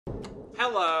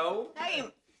Hello. Hey.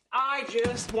 I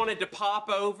just wanted to pop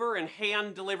over and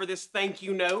hand deliver this thank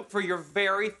you note for your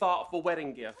very thoughtful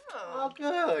wedding gift. Oh,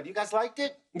 good. You guys liked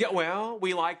it? Yeah, well,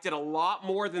 we liked it a lot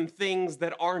more than things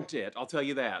that aren't it, I'll tell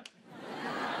you that.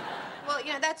 Well,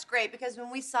 that's great because when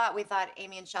we saw it, we thought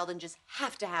Amy and Sheldon just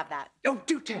have to have that. Oh,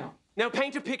 do tell. Now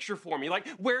paint a picture for me, like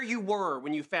where you were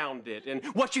when you found it and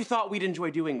what you thought we'd enjoy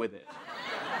doing with it.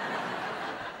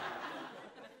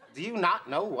 Do you not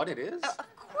know what it is? Of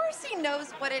course he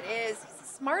knows what it is. He's the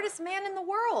smartest man in the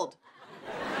world.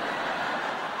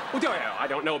 Well, I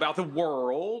don't know about the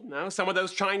world. No, some of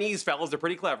those Chinese fellas are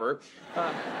pretty clever.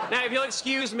 Now, if you'll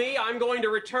excuse me, I'm going to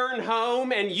return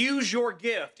home and use your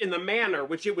gift in the manner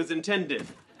which it was intended.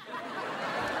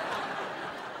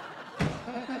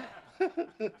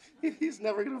 He's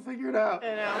never gonna figure it out.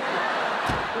 I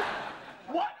know.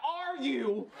 What are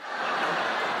you?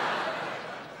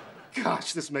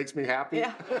 Gosh, this makes me happy.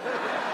 Yeah.